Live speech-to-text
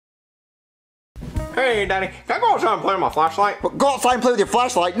Hey, Daddy, can I go outside and play with my flashlight? Well, go outside and play with your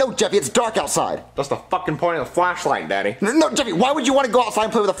flashlight? No, Jeffy, it's dark outside. That's the fucking point of the flashlight, Daddy. No, Jeffy, why would you want to go outside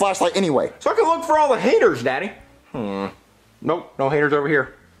and play with a flashlight anyway? So I can look for all the haters, Daddy. Nope, no haters over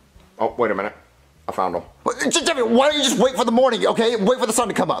here. Oh, wait a minute. I found them. Jeffy, why don't you just wait for the morning, okay? Wait for the sun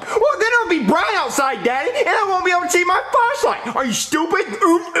to come up. Well, then it'll be bright outside, Daddy, and I won't be able to see my flashlight. Are you stupid?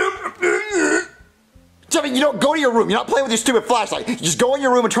 Jeffy, you don't go to your room. You're not playing with your stupid flashlight. You just go in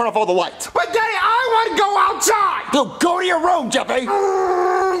your room and turn off all the lights. But, Daddy, I want to go outside. No, go to your room, Jeffy.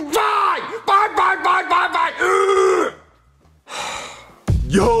 Bye.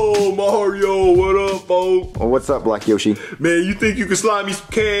 Yo, Mario, what up, folks? Well, what's up, Black Yoshi? Man, you think you can slide me some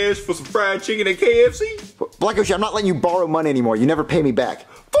cash for some fried chicken at KFC? Black Yoshi, I'm not letting you borrow money anymore. You never pay me back.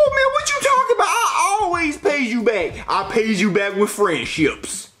 Fool, man, what you talking about? I always pays you back. I pays you back with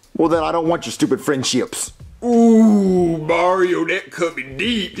friendships. Well, then I don't want your stupid friendships. Ooh, Mario, that cut me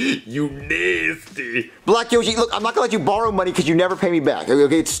deep. You nasty. Black Yoshi, look, I'm not gonna let you borrow money because you never pay me back.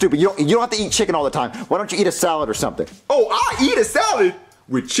 Okay, it's stupid. You don't have to eat chicken all the time. Why don't you eat a salad or something? Oh, I eat a salad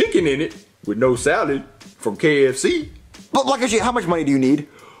with chicken in it, with no salad, from KFC. But Black Yoshi, how much money do you need?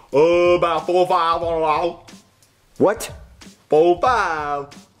 About $4 or $5. What?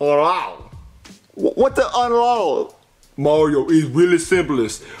 $4 or $5. What the unlawful? Mario, it's really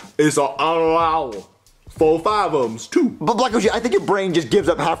simplest. It's an unlawful. 4 or 5 of them, too. But Black Yoshi, I think your brain just gives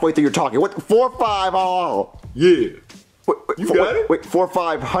up halfway through your talking. What? 4 or 5 all? Yeah. You got it? Wait, $400 or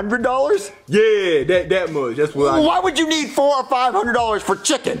 $500? Yeah, that much. That's what Why would you need $400 or $500 for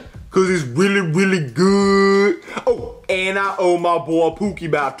chicken? Cause it's really good. Oh, and I owe my boy Pookie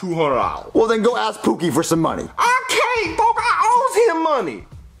about $200. Well, then go ask Pookie for some money. I can't, folks. I owe him money.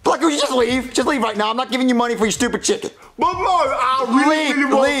 Black Yoshi, just leave. Just leave right now. I'm not giving you money for your stupid chicken. But Mario, I really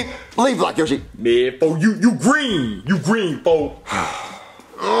want... Leave, Black Yoshi. Man, folks, you green. You green, folks.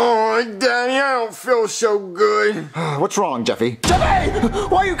 Oh, Daddy, I don't feel so good. What's wrong, Jeffy? Jeffy!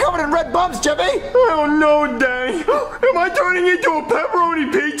 Why are you covered in red bumps, Jeffy? I don't know, Daddy. Am I turning into a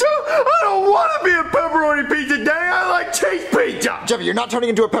pepperoni pizza? I don't want to be a pepperoni pizza, Daddy. I like cheese pizza. Jeffy, you're not turning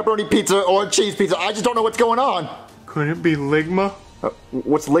into a pepperoni pizza or a cheese pizza. I just don't know what's going on. Could it be ligma?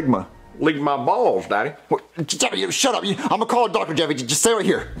 What's ligma? Lick my balls, Daddy. Jeffy, shut up. I'm gonna call a doctor, Jeffy. Just stay right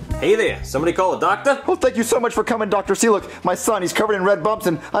here. Hey there, somebody call a doctor? Well, thank you so much for coming, Dr. C. Look, my son, he's covered in red bumps,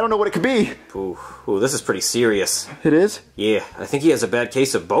 and I don't know what it could be. Ooh, this is pretty serious. It is? Yeah, I think he has a bad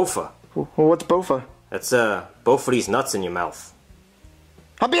case of bofa. Well, what's bofa? That's, both of these nuts in your mouth.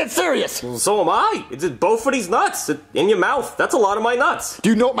 I'm being serious! Well, so am I. It's both of these nuts in your mouth. That's a lot of my nuts. Do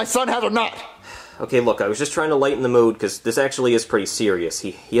you know what my son has or not? Okay, look, I was just trying to lighten the mood, because this actually is pretty serious.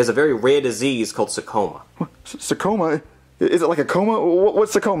 He has a very rare disease called sarcoma. Sarcoma? Is it like a coma?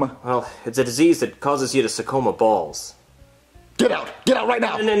 What's sarcoma? Well, it's a disease that causes you to sarcoma balls. Get out! Get out right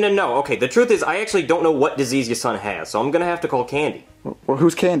now! No. Okay, the truth is, I actually don't know what disease your son has, so I'm gonna have to call Candy. Well,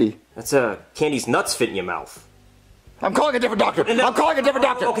 who's Candy? That's, Candy's nuts fit in your mouth. I'm calling a different doctor! I'm calling a different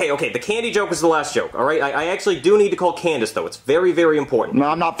doctor! Okay, the Candy joke was the last joke, alright? I actually do need to call Candace, though. It's very, very important. No,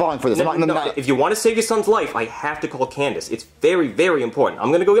 I'm not falling for this. No, if you want to save your son's life, I have to call Candace. It's very, very important.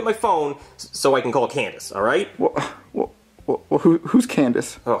 I'm gonna go get my phone so I can call Candace, alright? Well, who's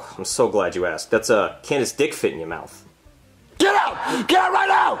Candace? Oh, I'm so glad you asked. That's, Candace dick fit in your mouth. Get out! Get out right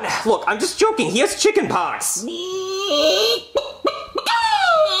now! Look, I'm just joking. He has chicken pox.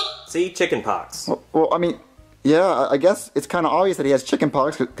 See? Chicken pox. Well, I mean... Yeah, I guess it's kind of obvious that he has chicken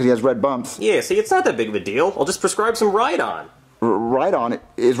pox because he has red bumps. Yeah, see, it's not that big of a deal. I'll just prescribe some Ride-On. Ride-On?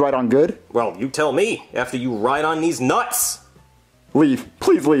 Is Ride-On good? Well, you tell me, after you ride on these nuts. Leave.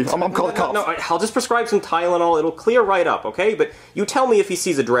 Please leave. I'm calling the cops. No, I'll just prescribe some Tylenol. It'll clear right up, okay? But you tell me if he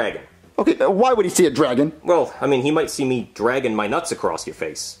sees a dragon. Okay, why would he see a dragon? Well, I mean, he might see me dragging my nuts across your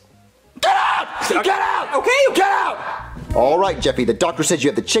face. Get out! Get out! Okay, get out! All right, Jeffy, the doctor says you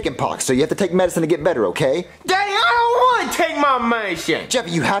have the chicken pox, so you have to take medicine to get better, okay? Daddy, I don't want to take my medicine.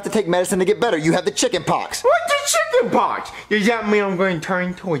 Jeffy, you have to take medicine to get better. You have the chicken pox. What's the chicken pox? Does that mean I'm going to turn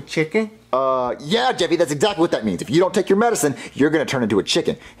into a chicken? Yeah, Jeffy, that's exactly what that means. If you don't take your medicine, you're going to turn into a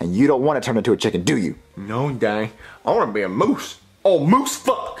chicken. And you don't want to turn into a chicken, do you? No, Daddy. I want to be a moose. Oh, moose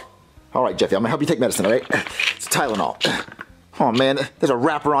fuck. All right, Jeffy, I'm going to help you take medicine, all right? It's Tylenol. Oh, man, there's a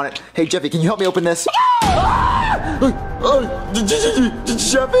wrapper on it. Hey, Jeffy, can you help me open this?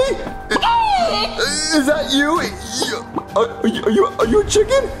 Jeffy? Is that you? Are you a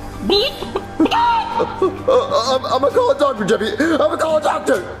chicken? I'm gonna call a doctor, Jeffy. I'm gonna call a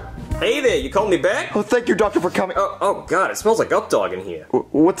doctor. Hey there, you called me back? Oh, thank you, doctor, for coming. Oh, God, it smells like up dog in here.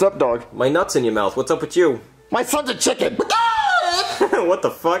 What's up, dog? My nuts in your mouth. What's up with you? My son's a chicken. What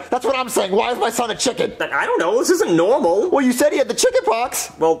the fuck? That's what I'm saying. Why is my son a chicken? I don't know, this isn't normal. Well, you said he had the chicken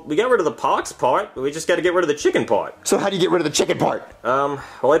pox. Well, we got rid of the pox part, but we just gotta get rid of the chicken part. So how do you get rid of the chicken part?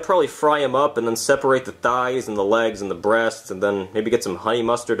 Well, I'd probably fry him up and then separate the thighs and the legs and the breasts and then maybe get some honey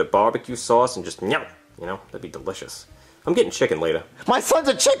mustard or barbecue sauce and just nyam. You know, that'd be delicious. I'm getting chicken later. My son's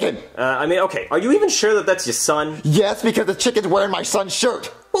a chicken! I mean, okay, are you even sure that that's your son? Yes, because the chicken's wearing my son's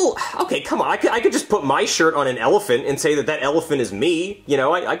shirt. Well, okay, come on, I could just put my shirt on an elephant and say that that elephant is me. You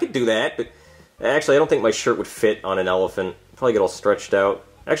know, I could do that, but actually I don't think my shirt would fit on an elephant. It'd probably get all stretched out.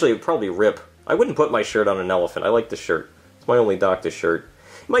 Actually, it would probably rip. I wouldn't put my shirt on an elephant. I like the shirt. It's my only doctor shirt.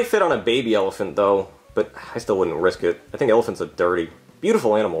 It might fit on a baby elephant, though, but I still wouldn't risk it. I think elephants are dirty.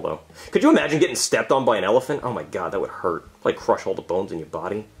 Beautiful animal, though. Could you imagine getting stepped on by an elephant? Oh my god, that would hurt. Like crush all the bones in your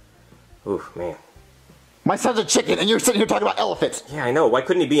body. Oof, man. My son's a chicken, and you're sitting here talking about elephants. Yeah, I know. Why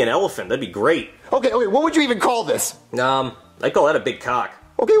couldn't he be an elephant? That'd be great. Okay, what would you even call this? I'd call that a big cock.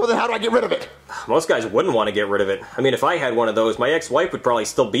 Okay, well then how do I get rid of it? Most guys wouldn't want to get rid of it. I mean, if I had one of those, my ex-wife would probably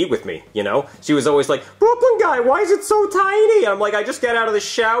still be with me, you know? She was always like, Brooklyn guy, why is it so tiny? I'm like, I just got out of the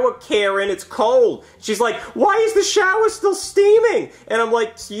shower, Karen, it's cold. She's like, why is the shower still steaming? And I'm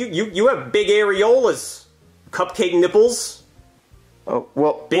like, you have big areolas. Cupcake nipples. Oh,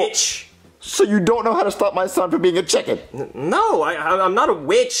 well... Bitch. So you don't know how to stop my son from being a chicken? No, I'm not a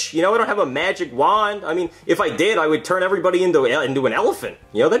witch. You know, I don't have a magic wand. I mean, if I did, I would turn everybody into an elephant.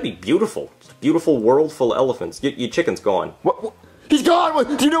 You know, that'd be beautiful. Just a beautiful world full of elephants. Your chicken's gone. What? He's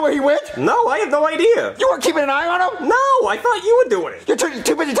gone? Do you know where he went? No, I have no idea. You weren't keeping an eye on him? No, I thought you were doing it. You're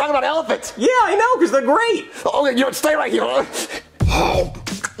too busy talking about elephants. Yeah, I know, because they're great. Oh, you know, stay right here. Oh,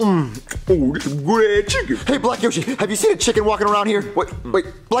 this is good chicken. Hey, Black Yoshi, have you seen a chicken walking around here? Wait,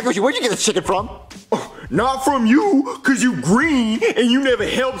 Black Yoshi, where'd you get this chicken from? Oh, not from you, cause you green and you never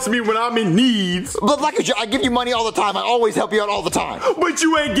helps me when I'm in needs. But Black Yoshi, I give you money all the time. I always help you out all the time. But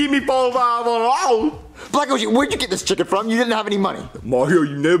you ain't give me 4 5 on all. Black Yoshi, where'd you get this chicken from? You didn't have any money. Mario,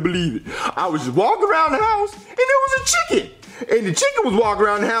 you never believe it. I was just walking around the house and there was a chicken. And the chicken was walking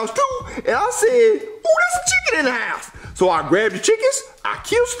around the house too. And I said, oh, there's a chicken in the house. So I grabbed the chickens, I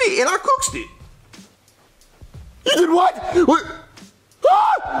killed it, and I cooked it. You did what? Wait.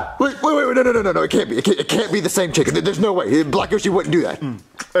 Ah! Wait, no, it can't be. It can't be the same chicken. There's no way. Black Yoshi wouldn't do that.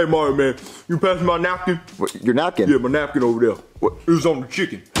 Hey, Mario, man, you pass me my napkin? What, your napkin? Yeah, my napkin over there. What? It was on the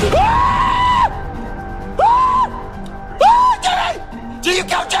chicken. Ah! Ah! Ah, Jimmy! You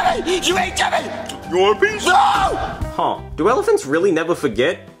go, Jimmy! You ate Jimmy! You want a piece? No! Huh. Do elephants really never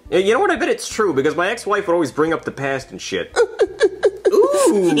forget? You know what, I bet it's true, because my ex-wife would always bring up the past and shit.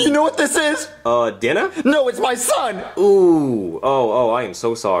 Ooh! You know what this is? Dinner? No, it's my son! Ooh. Oh, I am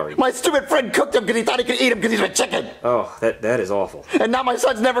so sorry. My stupid friend cooked him because he thought he could eat him because he's a chicken. Oh, that is awful. And now my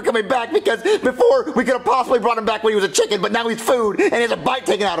son's never coming back because before we could have possibly brought him back when he was a chicken, but now he's food and he has a bite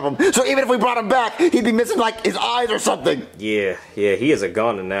taken out of him. So even if we brought him back, he'd be missing like his eyes or something. Yeah, he is a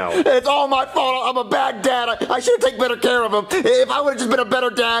goner now. It's all my fault. I'm a bad dad. I should have taken better care of him. If I would have just been a better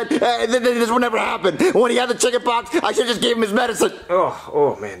dad, then this would never happen. When he had the chicken pox, I should have just gave him his medicine.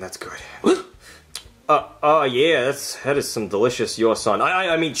 Oh man, that's good. Yeah, that is some delicious your son.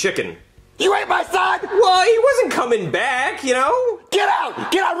 I mean chicken. You ate my son! Well, he wasn't coming back, you know? Get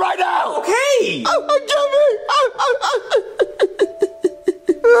out! Get out right now! Okay!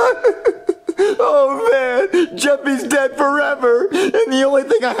 Oh man, Jeffy's dead forever, and the only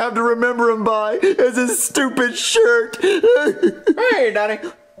thing I have to remember him by is his stupid shirt. Hey, Daddy.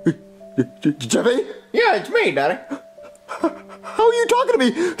 Jeffy? Yeah, it's me, Daddy. How are you talking to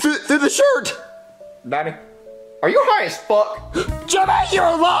me through the shirt? Daddy, are you high as fuck? Jeffy, you're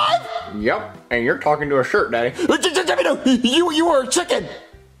alive? Yep, and you're talking to a shirt, Daddy. Jeffy, no, you were a chicken.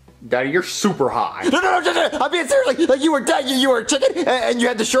 Daddy, you're super high. No, I'm being serious. Like you were dead, you were a chicken, and you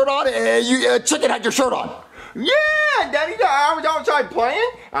had the shirt on, and a chicken had your shirt on. Yeah, Daddy, I was outside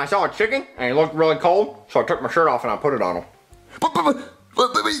playing. I saw a chicken, and he looked really cold, so I took my shirt off and I put it on him.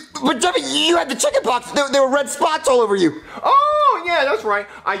 But Jeffy, you had the chicken pox. There were red spots all over you. Oh, yeah, that's right.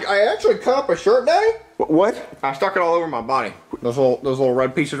 I actually cut up a shirt, Daddy. What? I stuck it all over my body. Those little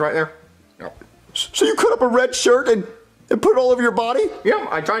red pieces right there. Yep. So you cut up a red shirt and put it all over your body? Yeah,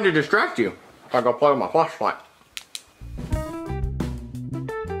 I tried to distract you. I go play with my flashlight.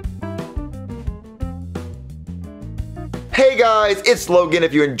 Hey guys, it's Logan.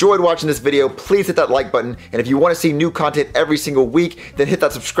 If you enjoyed watching this video, please hit that like button. And if you want to see new content every single week, then hit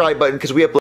that subscribe button because we upload